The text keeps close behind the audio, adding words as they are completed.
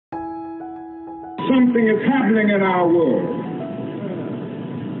Something is happening in our world.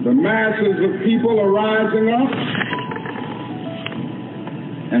 The masses of people are rising up,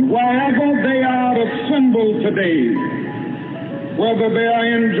 and wherever they are assembled today, whether they are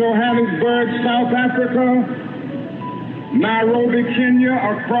in Johannesburg, South Africa, Nairobi, Kenya,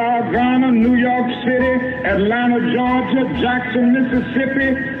 Accra, Ghana, New York City, Atlanta, Georgia, Jackson,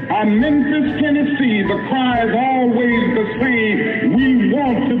 Mississippi, or Memphis, Tennessee, the cry is always the same: we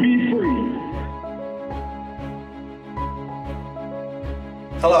want to be free.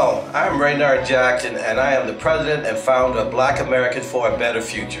 Hello, I'm Raynard Jackson, and I am the president and founder of Black Americans for a Better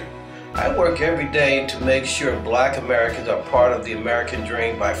Future. I work every day to make sure Black Americans are part of the American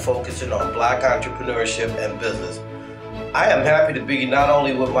dream by focusing on Black entrepreneurship and business. I am happy to be not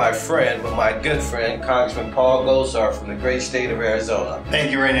only with my friend, but my good friend, Congressman Paul Gosar from the great state of Arizona.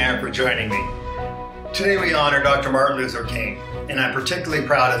 Thank you, Raynard, for joining me. Today we honor Dr. Martin Luther King, and I'm particularly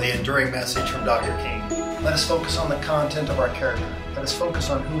proud of the enduring message from Dr. King. Let us focus on the content of our character. Let us focus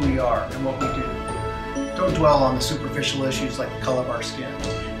on who we are and what we do. Don't dwell on the superficial issues like the color of our skin.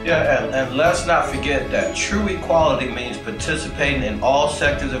 Yeah, and let's not forget that true equality means participating in all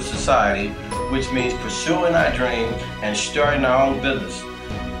sectors of society, which means pursuing our dreams and starting our own business.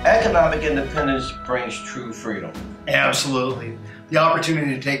 Economic independence brings true freedom. Absolutely. The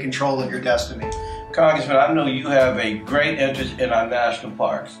opportunity to take control of your destiny. Congressman, I know you have a great interest in our national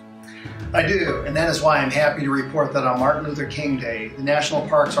parks. I do, and that is why I'm happy to report that on Martin Luther King Day, the national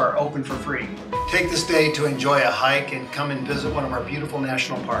parks are open for free. Take this day to enjoy a hike and come and visit one of our beautiful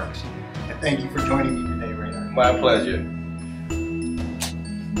national parks. And thank you for joining me today, Raynard. My pleasure.